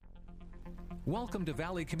Welcome to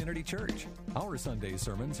Valley Community Church. Our Sunday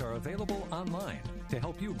sermons are available online to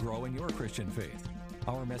help you grow in your Christian faith.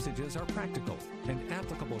 Our messages are practical and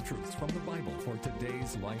applicable truths from the Bible for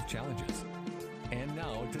today's life challenges. And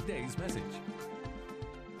now, today's message.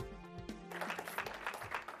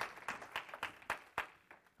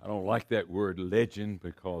 I don't like that word legend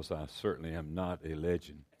because I certainly am not a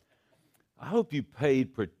legend. I hope you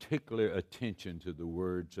paid particular attention to the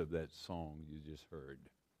words of that song you just heard.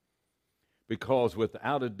 Because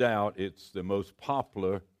without a doubt, it's the most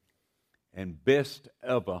popular and best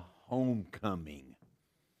ever homecoming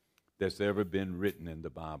that's ever been written in the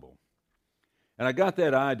Bible. And I got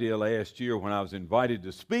that idea last year when I was invited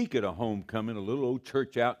to speak at a homecoming, a little old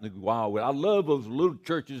church out in the Wildwood. I love those little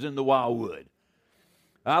churches in the Wildwood.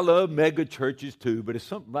 I love mega churches too, but it's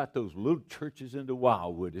something about those little churches in the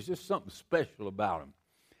Wildwood. There's just something special about them.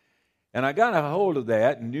 And I got a hold of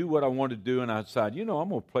that and knew what I wanted to do, and I decided, I'm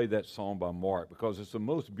going to play that song by Mark because it's the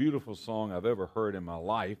most beautiful song I've ever heard in my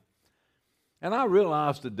life. And I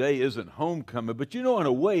realized today isn't homecoming, but in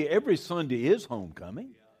a way, every Sunday is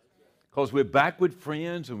homecoming because we're back with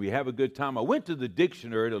friends and we have a good time. I went to the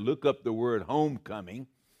dictionary to look up the word homecoming,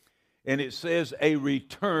 and it says a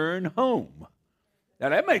return home. Now,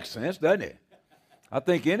 that makes sense, doesn't it? I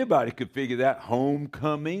think anybody could figure that,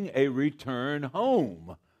 homecoming, a return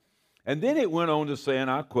home. And then it went on to say, and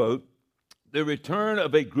I quote, the return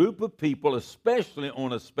of a group of people, especially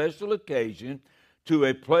on a special occasion, to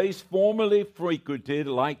a place formerly frequented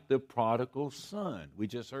like the prodigal son. We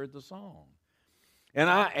just heard the song. And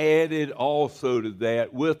I added also to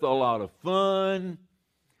that with a lot of fun,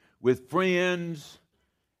 with friends,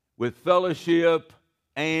 with fellowship,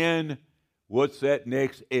 and what's that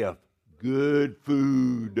next F? Good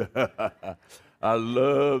food. I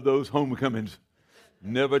love those homecomings.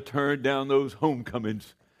 Never turn down those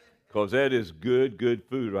homecomings because that is good, good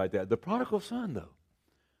food right there. The prodigal son, though,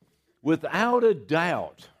 without a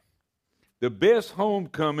doubt, the best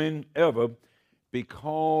homecoming ever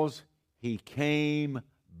because he came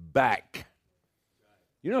back.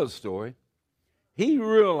 You know the story. He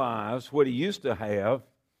realized what he used to have,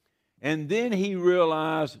 and then he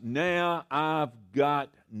realized, now I've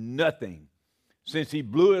got nothing, since he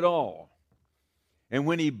blew it all. And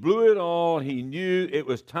when he blew it all, he knew it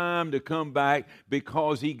was time to come back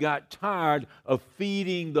because he got tired of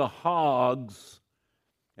feeding the hogs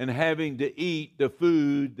and having to eat the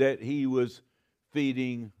food that he was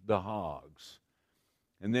feeding the hogs.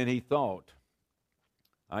 And then he thought,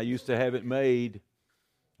 I used to have it made.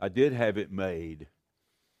 I did have it made.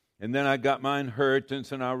 And then I got my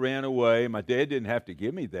inheritance and I ran away. My dad didn't have to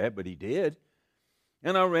give me that, but he did.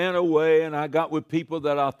 And I ran away and I got with people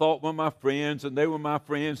that I thought were my friends, and they were my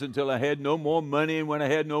friends until I had no more money. And when I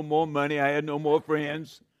had no more money, I had no more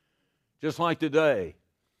friends, just like today.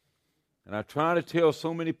 And I try to tell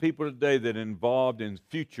so many people today that are involved in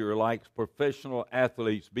future, like professional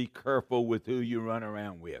athletes, be careful with who you run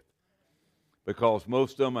around with. Because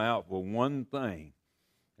most of them are out for one thing,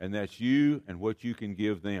 and that's you and what you can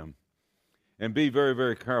give them. And be very,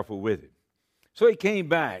 very careful with it. So he came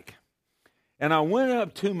back. And I went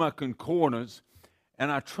up to my concordance,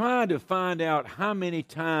 and I tried to find out how many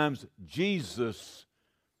times Jesus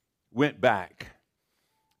went back.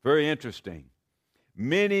 Very interesting.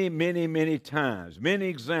 Many, many, many times. Many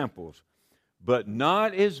examples. But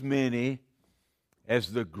not as many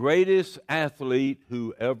as the greatest athlete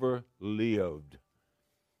who ever lived.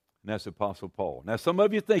 And that's Apostle Paul. Now, some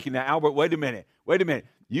of you are thinking, now, Albert, wait a minute.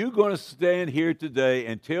 You're going to stand here today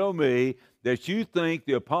and tell me that you think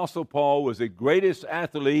the Apostle Paul was the greatest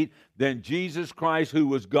athlete than Jesus Christ, who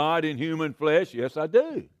was God in human flesh? Yes, I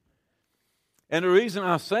do. And the reason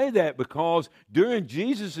I say that, because during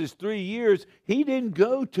Jesus' 3 years, he didn't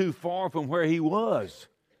go too far from where he was.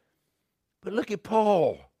 But look at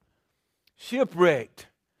Paul. Shipwrecked,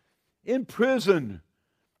 in prison,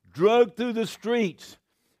 drugged through the streets,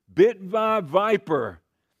 bitten by a viper,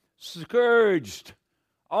 scourged.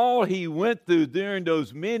 All he went through during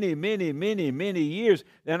those many, many, many, many years,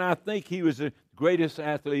 and I think he was the greatest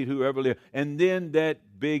athlete who ever lived. And then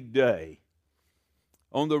that big day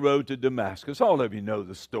on the road to Damascus. All of you know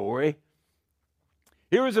the story.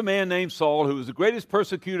 Here was a man named Saul who was the greatest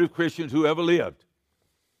persecutor of Christians who ever lived.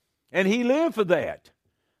 And he lived for that.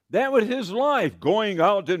 That was his life, going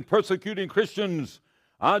out and persecuting Christians.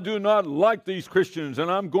 I do not like these Christians, and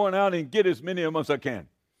I'm going out and get as many of them as I can.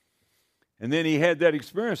 And then he had that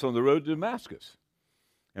experience on the road to Damascus.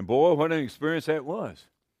 And boy, what an experience that was.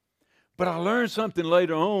 But I learned something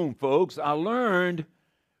later on, folks. I learned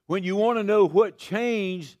when you want to know what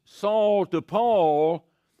changed Saul to Paul,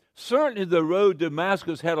 Certainly the road to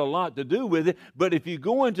Damascus had a lot to do with it, but if you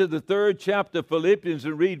go into the 3rd chapter of Philippians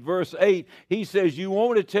and read verse 8, he says, you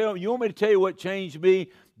want me to tell you what changed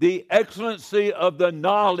me? The excellency of the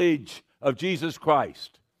knowledge of Jesus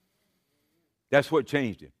Christ. That's what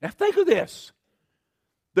changed him. Now think of this.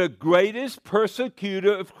 The greatest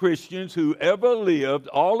persecutor of Christians who ever lived,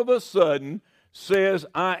 all of a sudden says,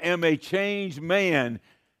 I am a changed man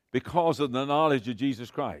because of the knowledge of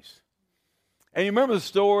Jesus Christ. And you remember the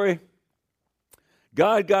story?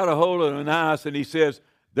 God got a hold of Ananias and he says,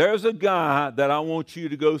 there's a guy that I want you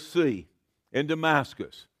to go see in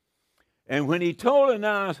Damascus. And when he told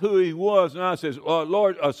Ananias who he was, Ananias says,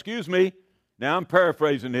 Lord, excuse me. Now I'm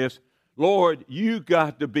paraphrasing this. Lord, you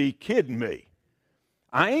got to be kidding me.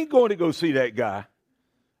 I ain't going to go see that guy.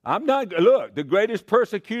 I'm not, look, the greatest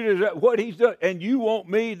persecutor is what he's done, and you want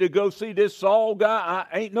me to go see this Saul guy?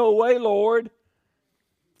 Ain't no way, Lord.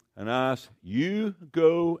 And I said, you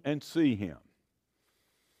go and see him.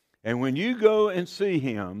 And when you go and see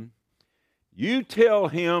him, you tell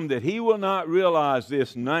him that he will not realize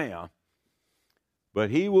this now, but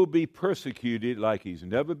he will be persecuted like he's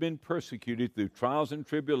never been persecuted through trials and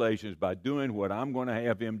tribulations by doing what I'm going to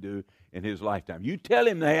have him do in his lifetime. You tell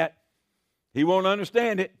him that. He won't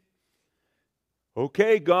understand it.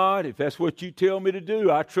 Okay, God, if that's what you tell me to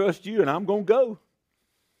do, I trust you and I'm going to go.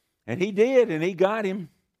 And he did, and he got him.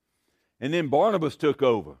 And then Barnabas took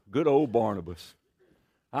over. Good old Barnabas.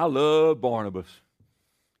 I love Barnabas.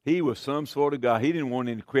 He was some sort of guy. He didn't want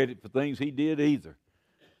any credit for things he did either.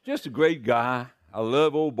 Just a great guy. I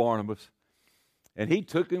love old Barnabas. And he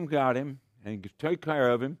took him, got him, and took care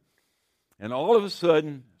of him. And all of a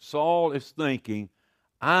sudden, Saul is thinking,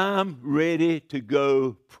 I'm ready to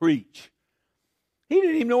go preach. He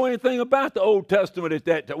didn't even know anything about the Old Testament at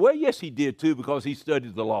that time. Well, yes, he did too, because he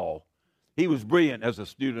studied the law. He was brilliant as a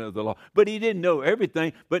student of the law. But he didn't know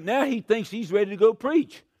everything. But now he thinks he's ready to go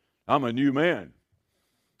preach. I'm a new man.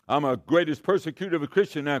 I'm a greatest persecutor of a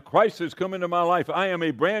Christian. Now Christ has come into my life. I am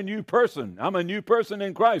a brand new person. I'm a new person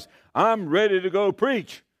in Christ. I'm ready to go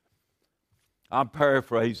preach. I'm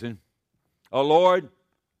paraphrasing. Oh, Lord,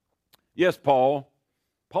 yes, Paul.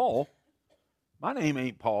 Paul? My name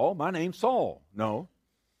ain't Paul. My name's Saul. No.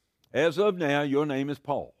 As of now, your name is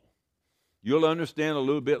Paul. You'll understand a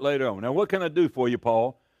little bit later on. Now, what can I do for you,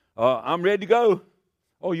 Paul? I'm ready to go.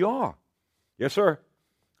 Oh, you are? Yes, sir.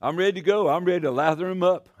 I'm ready to go. I'm ready to lather him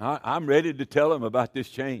up. I'm ready to tell him about this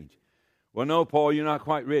change. Well, no, Paul, you're not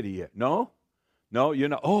quite ready yet. No? No, you're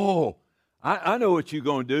not. Oh, I know what you're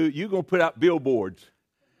going to do. You're going to put out billboards.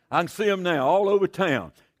 I can see them now all over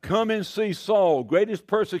town. Come and see Saul, greatest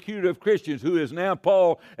persecutor of Christians, who is now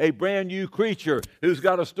Paul, a brand new creature who's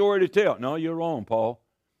got a story to tell. No, you're wrong, Paul.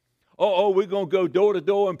 We're going to go door to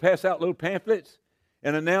door and pass out little pamphlets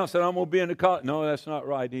and announce that I'm going to be in the college. No, that's not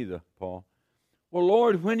right either, Paul. Well,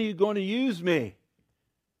 Lord, when are you going to use me?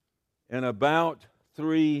 In about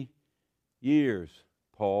 3 years,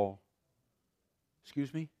 Paul.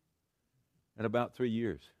 Excuse me? In about 3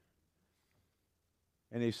 years.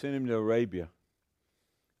 And they sent him to Arabia.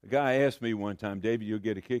 A guy asked me one time, David, you'll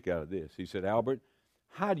get a kick out of this. He said, Albert,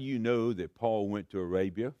 how do you know that Paul went to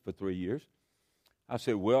Arabia for 3 years? I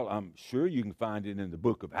said, well, I'm sure you can find it in the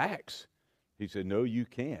book of Acts. He said, no, you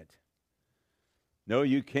can't. No,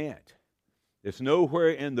 you can't. It's nowhere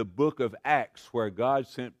in the book of Acts where God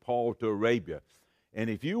sent Paul to Arabia. And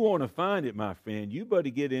if you want to find it, my friend, you better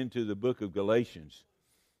get into the book of Galatians.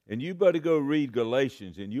 And you better go read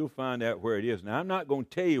Galatians, and you'll find out where it is. Now, I'm not going to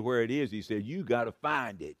tell you where it is. He said, you got to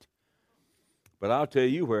find it. But I'll tell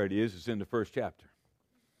you where it is. It's in the first chapter.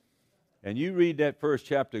 And you read that first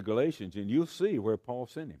chapter of Galatians, and you'll see where Paul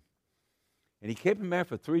sent him. And he kept him there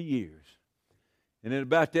for 3 years. And at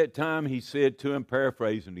about that time, he said to him,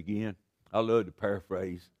 paraphrasing again. I love to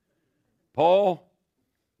paraphrase. Paul,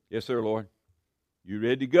 yes, sir, Lord. You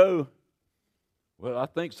ready to go? Well, I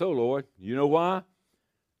think so, Lord. You know why?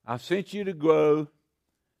 I sent you to grow,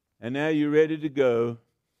 and now you're ready to go,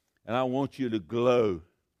 and I want you to glow.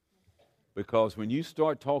 Because when you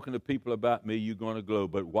start talking to people about me, you're going to glow,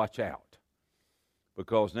 but watch out.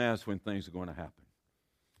 Because now is when things are going to happen.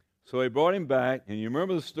 So he brought him back, and you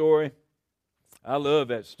remember the story? I love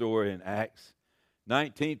that story in Acts,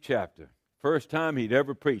 19th chapter. First time he'd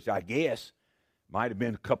ever preached, I guess. Might have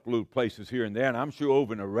been a couple of places here and there, and I'm sure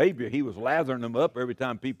over in Arabia he was lathering them up every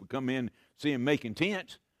time people come in, see him making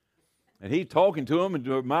tents. And he's talking to them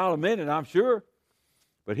a mile a minute, I'm sure.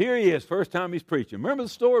 But here he is, first time he's preaching. Remember the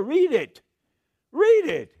story? Read it. Read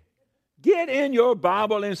it. Get in your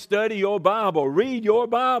Bible and study your Bible. Read your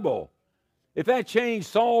Bible. If that changed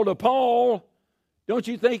Saul to Paul, don't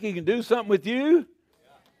you think he can do something with you?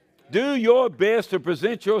 Do your best to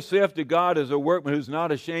present yourself to God as a workman who's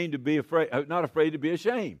not afraid to be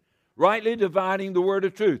ashamed. Rightly dividing the word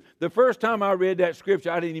of truth. The first time I read that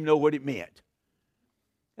scripture, I didn't even know what it meant.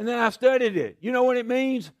 And then I studied it. You know what it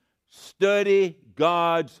means? Study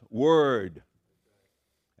God's word.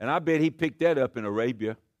 And I bet he picked that up in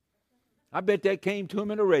Arabia. I bet that came to him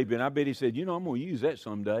in Arabia. And I bet he said, I'm going to use that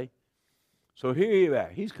someday. So here he is.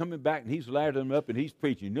 He's coming back and he's lathering them up and he's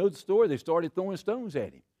preaching. You know the story? They started throwing stones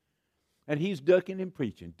at him. And he's ducking and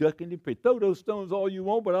preaching. Throw those stones all you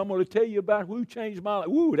want, but I'm going to tell you about who changed my life.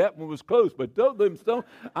 Ooh, that one was close, but throw them stones.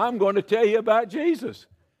 I'm going to tell you about Jesus.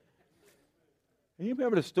 And you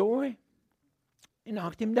remember the story? He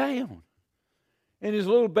knocked him down. And his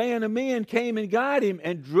little band of men came and got him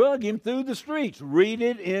and drug him through the streets. Read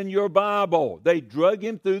it in your Bible. They drug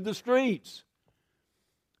him through the streets.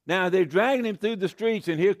 Now, they're dragging him through the streets,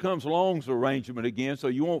 and here comes Long's arrangement again, so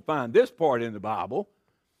you won't find this part in the Bible.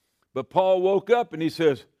 But Paul woke up and he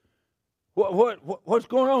says, what's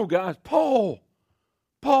going on, guys? Paul,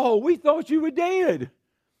 we thought you were dead.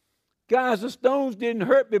 Guys, the stones didn't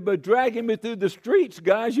hurt me, but dragging me through the streets,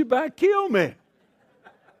 guys, you about killed me.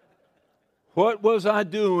 What was I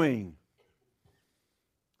doing?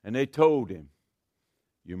 And they told him.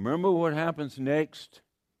 You remember what happens next?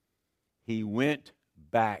 He went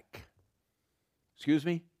back. Excuse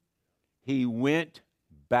me? He went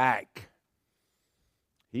back.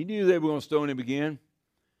 He knew they were going to stone him again,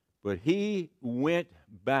 but he went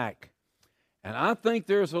back. And I think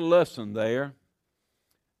there's a lesson there.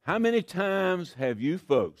 How many times have you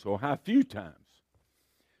folks, or how few times,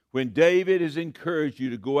 when David has encouraged you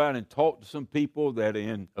to go out and talk to some people that are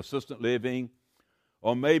in assisted living,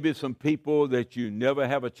 or maybe some people that you never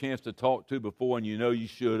have a chance to talk to before and you know you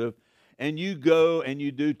should have, and you go and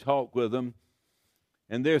you do talk with them,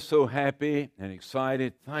 and they're so happy and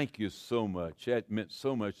excited. Thank you so much. That meant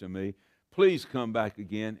so much to me. Please come back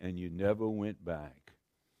again, and you never went back.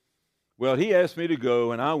 Well, he asked me to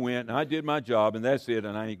go, and I went, and I did my job, and that's it,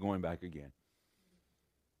 and I ain't going back again.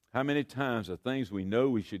 How many times are things we know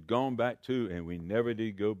we should gone back to and we never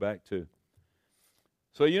did go back to?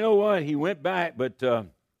 So you know what? He went back, but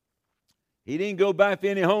he didn't go back for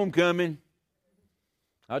any homecoming.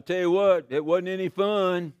 I'll tell you what, it wasn't any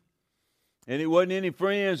fun, and it wasn't any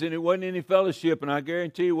friends, and it wasn't any fellowship, and I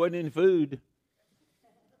guarantee it wasn't any food.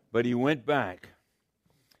 But he went back.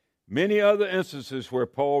 Many other instances where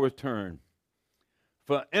Paul returned.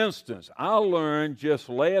 For instance, I learned just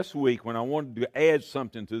last week when I wanted to add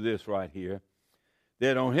something to this right here,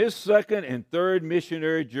 that on his second and third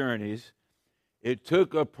missionary journeys, it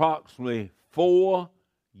took approximately 4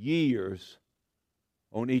 years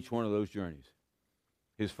on each one of those journeys.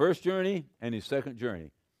 His first journey and his second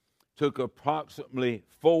journey took approximately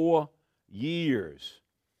 4 years.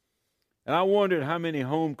 And I wondered how many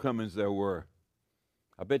homecomings there were.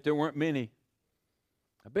 I bet there weren't many.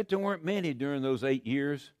 I bet there weren't many during those 8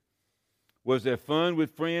 years. Was there fun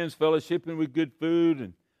with friends, fellowshipping with good food,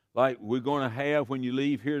 and like we're going to have when you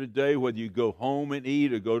leave here today, whether you go home and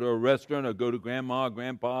eat or go to a restaurant or go to grandma,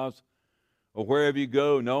 grandpa's, or wherever you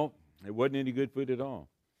go? No, it wasn't any good food at all.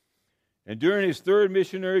 And during his third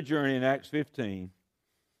missionary journey in Acts 15,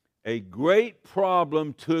 a great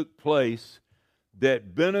problem took place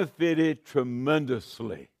that benefited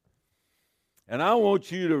tremendously. And I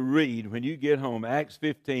want you to read, when you get home, Acts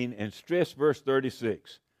 15 and stress verse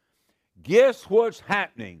 36. Guess what's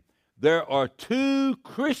happening? There are 2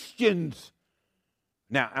 Christians.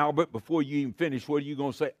 Now, Albert, before you even finish, what are you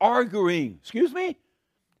going to say? Arguing. Excuse me?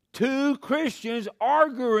 2 Christians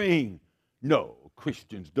arguing. No,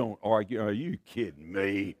 Christians don't argue. Are you kidding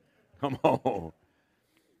me? Come on.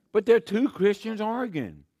 But there are 2 Christians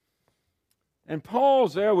arguing. And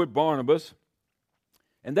Paul's there with Barnabas.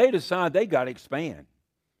 And they decide they got to expand.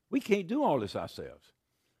 We can't do all this ourselves.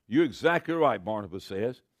 You're exactly right, Barnabas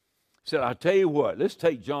says. He said, I'll tell you what, let's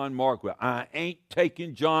take John Mark. Well, I ain't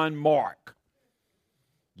taking John Mark.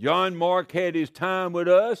 John Mark had his time with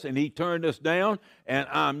us, and he turned us down, and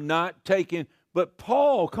I'm not taking. But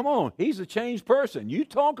Paul, come on, he's a changed person. You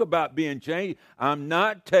talk about being changed. I'm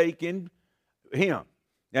not taking him.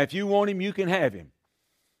 Now, if you want him, you can have him.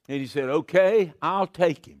 And he said, okay, I'll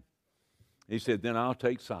take him. He said, then I'll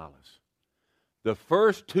take Silas. The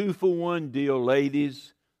first 2-for-1 deal,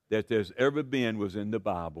 ladies, that there's ever been was in the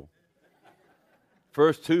Bible.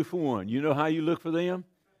 First 2-for-1. You know how you look for them?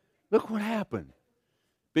 Look what happened.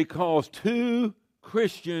 Because 2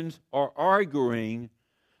 Christians are arguing,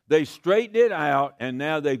 they straighten it out, and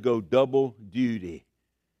now they go double duty.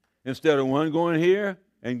 Instead of one going here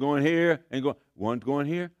and going here and going, one's going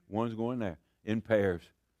here, one's going there in pairs.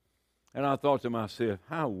 And I thought to myself,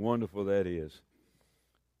 how wonderful that is.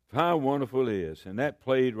 How wonderful it is. And that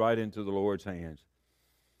played right into the Lord's hands.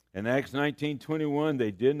 In Acts 19:21,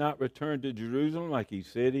 they did not return to Jerusalem like he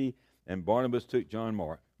said he, and Barnabas took John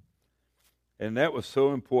Mark. And that was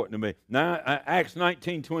so important to me. Now, Acts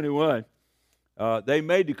 19:21, they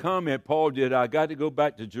made the comment, Paul did, I got to go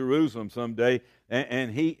back to Jerusalem someday,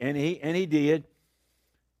 and he did.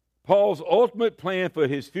 Paul's ultimate plan for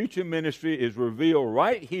his future ministry is revealed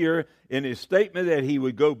right here in his statement that he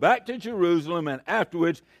would go back to Jerusalem, and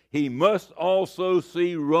afterwards he must also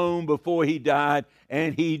see Rome before he died,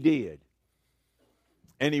 and he did.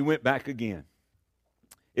 And he went back again.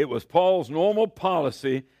 It was Paul's normal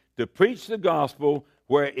policy to preach the gospel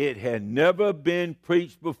where it had never been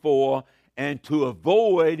preached before and to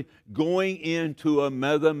avoid going into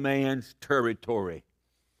another man's territory.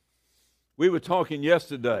 We were talking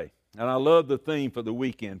yesterday, and I love the theme for the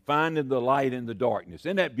weekend, finding the light in the darkness.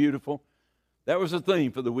 Isn't that beautiful? That was the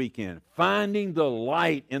theme for the weekend, finding the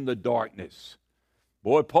light in the darkness.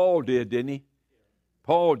 Boy, Paul did, didn't he?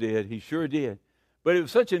 Paul did. He sure did. But it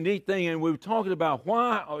was such a neat thing, and we were talking about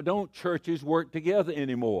why don't churches work together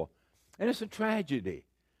anymore? And it's a tragedy.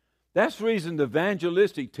 That's the reason the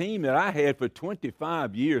evangelistic team that I had for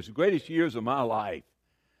 25 years, the greatest years of my life,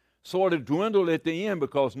 sort of dwindled at the end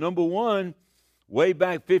because, number one, way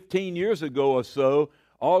back 15 years ago or so,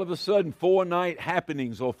 all of a sudden 4-night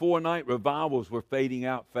happenings or 4-night revivals were fading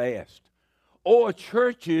out fast. Or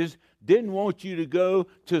churches didn't want you to go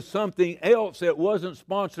to something else that wasn't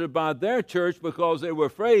sponsored by their church because they were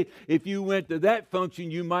afraid if you went to that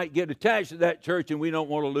function, you might get attached to that church, and we don't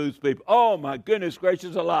want to lose people. Oh, my goodness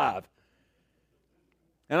gracious alive.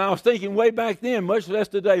 And I was thinking way back then, much less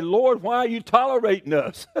today, Lord, why are you tolerating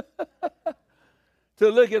us? To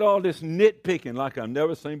look at all this nitpicking like I've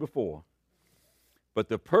never seen before. But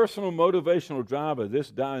the personal motivational drive of this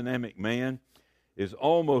dynamic man is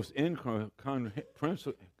almost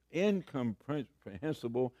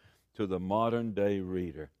incomprehensible to the modern day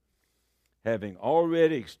reader. Having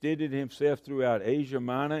already extended himself throughout Asia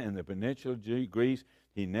Minor and the peninsula of Greece,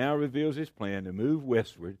 he now reveals his plan to move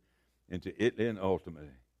westward into Italy and ultimately,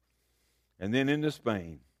 and then into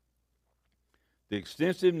Spain. The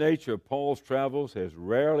extensive nature of Paul's travels has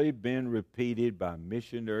rarely been repeated by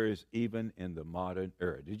missionaries even in the modern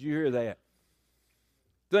era. Did you hear that?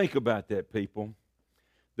 Think about that, people.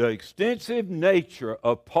 The extensive nature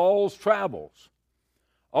of Paul's travels,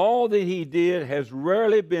 all that he did has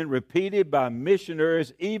rarely been repeated by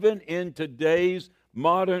missionaries even in today's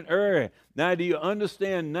modern era. Now, do you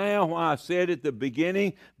understand now why I said at the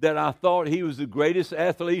beginning that I thought he was the greatest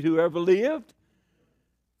athlete who ever lived?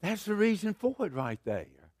 That's the reason for it right there.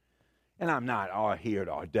 And I'm not here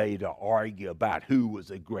today to argue about who was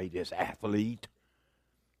the greatest athlete.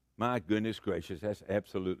 My goodness gracious, that's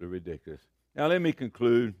absolutely ridiculous. Now, let me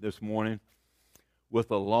conclude this morning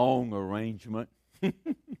with a long arrangement.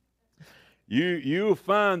 You'll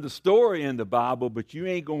find the story in the Bible, but you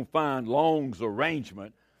ain't going to find Long's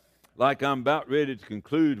arrangement like I'm about ready to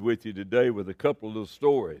conclude with you today with a couple of little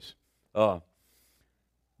stories.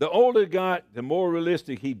 The older he got, the more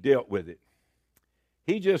realistic he dealt with it.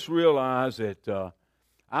 He just realized that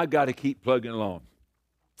I got to keep plugging along.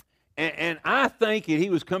 And I think that he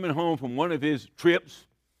was coming home from one of his trips,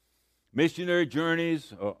 missionary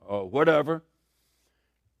journeys or whatever,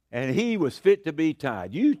 and he was fit to be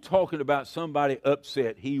tied. You talking about somebody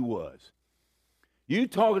upset, he was. You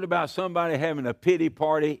talking about somebody having a pity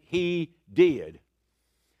party, he did.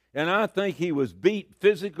 And I think he was beat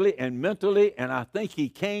physically and mentally, and I think he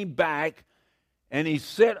came back and he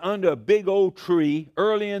sat under a big old tree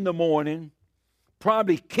early in the morning,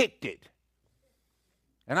 probably kicked it.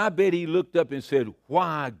 And I bet he looked up and said,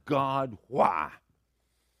 "Why, God, why?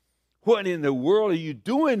 What in the world are you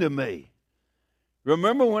doing to me?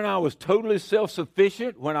 Remember when I was totally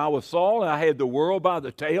self-sufficient, when I was Saul and I had the world by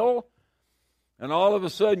the tail? And all of a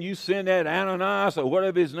sudden you send that Ananias or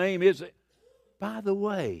whatever his name is. By the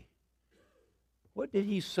way, what did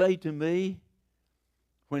he say to me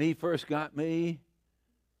when he first got me?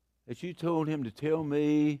 That you told him to tell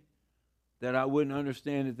me that I wouldn't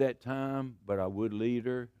understand at that time, but I would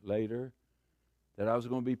later, that I was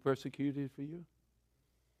going to be persecuted for you?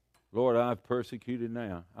 Lord, I've persecuted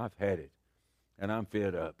now. I've had it, and I'm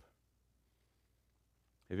fed up.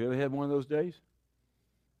 Have you ever had one of those days?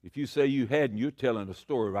 If you say you hadn't, you're telling a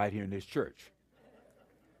story right here in this church.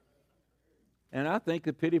 And I think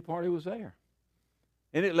the pity party was there.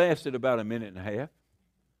 And it lasted about a minute and a half.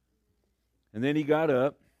 And then he got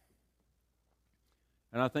up.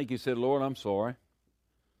 And I think he said, "Lord, I'm sorry.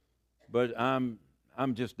 But I'm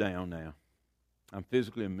just down now. I'm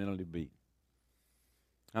physically and mentally beat.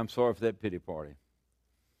 I'm sorry for that pity party.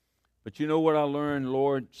 But you know what I learned,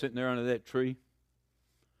 Lord, sitting there under that tree?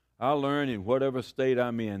 I learned in whatever state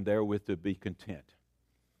I'm in, therewith to be content.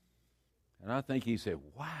 And I think he said,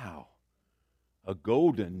 wow, a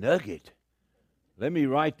golden nugget. Let me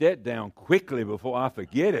write that down quickly before I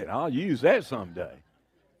forget it. I'll use that someday.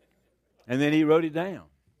 And then he wrote it down.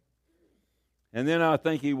 And then I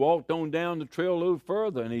think he walked on down the trail a little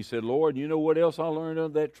further, and he said, Lord, you know what else I learned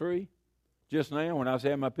under that tree just now when I was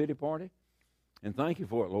having my pity party? And thank you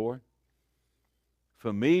for it, Lord.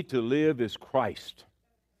 For me to live is Christ,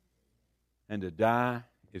 and to die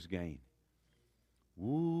is gain.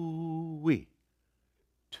 Woo-wee.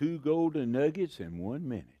 2 golden nuggets in 1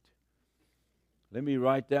 minute. Let me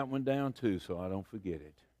write that one down too so I don't forget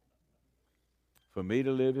it. For me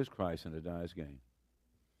to live is Christ, and to die is gain.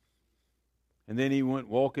 And then he went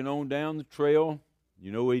walking on down the trail.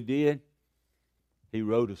 You know what he did? He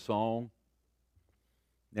wrote a song.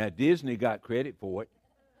 Now, Disney got credit for it.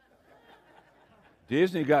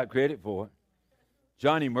 Disney got credit for it.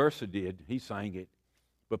 Johnny Mercer did. He sang it.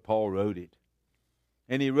 But Paul wrote it.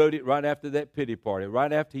 And he wrote it right after that pity party.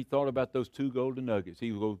 Right after he thought about those 2 golden nuggets.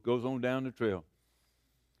 He goes on down the trail.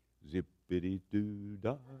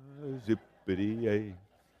 Zippity-doo-dah, zippity-yay.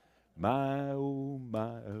 My, oh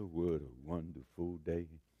my, what a wonderful day.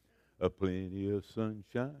 A plenty of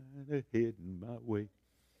sunshine ahead in my way.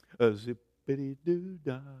 A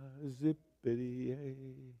zippity-doo-dah, zippity-yay.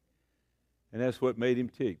 And that's what made him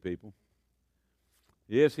tick, people.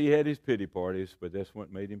 Yes, he had his pity parties, but that's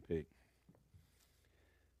what made him tick.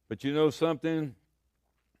 But you know something?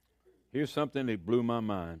 Here's something that blew my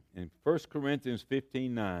mind. In 1 Corinthians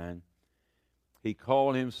 15:9, he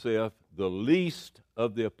called himself the least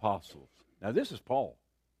of the apostles. Now, this is Paul.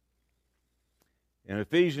 In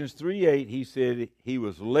Ephesians 3:8, he said he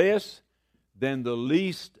was less than the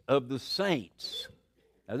least of the saints.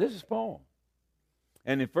 Now, this is Paul.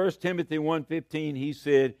 And in 1 Timothy 1:15, he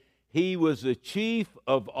said he was the chief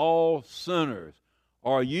of all sinners.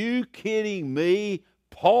 Are you kidding me?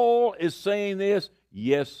 Paul is saying this?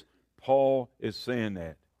 Yes, Paul is saying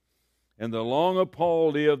that. And the longer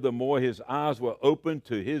Paul lived, the more his eyes were open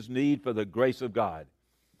to his need for the grace of God.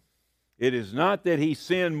 It is not that he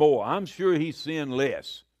sinned more. I'm sure he sinned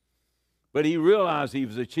less. But he realized he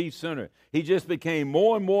was a chief sinner. He just became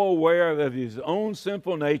more and more aware of his own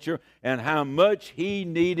sinful nature and how much he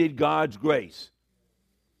needed God's grace.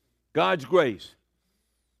 God's grace.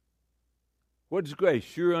 What is grace?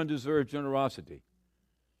 Sure undeserved generosity.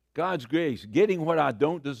 God's grace, getting what I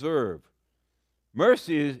don't deserve.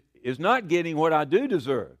 Mercy is not getting what I do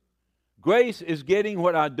deserve. Grace is getting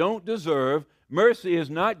what I don't deserve. Mercy is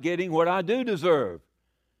not getting what I do deserve.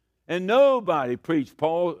 And nobody preached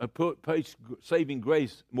saving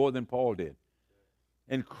grace more than Paul did.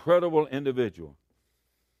 Incredible individual.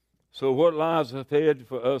 So what lies ahead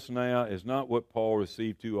for us now is not what Paul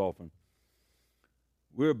received too often.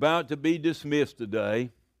 We're about to be dismissed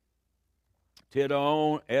today. Head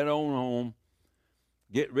on home.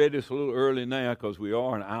 Get ready. It's a little early now because we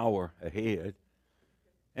are an hour ahead.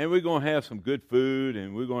 And we're going to have some good food,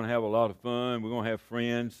 and we're going to have a lot of fun. We're going to have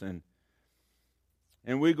friends, and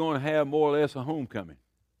we're going to have more or less a homecoming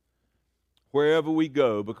wherever we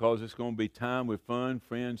go, because it's going to be time with fun,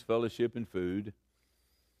 friends, fellowship, and food.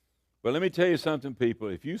 But let me tell you something, people.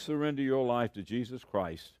 If you surrender your life to Jesus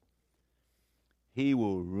Christ, He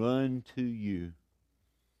will run to you.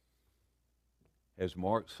 As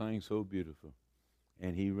Mark sang so beautiful,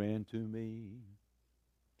 and He ran to me,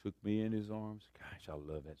 took me in His arms. Gosh, I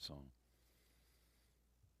love that song.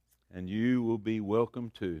 And you will be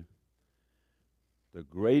welcome to the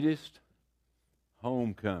greatest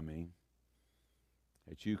homecoming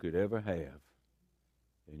that you could ever have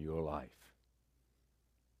in your life.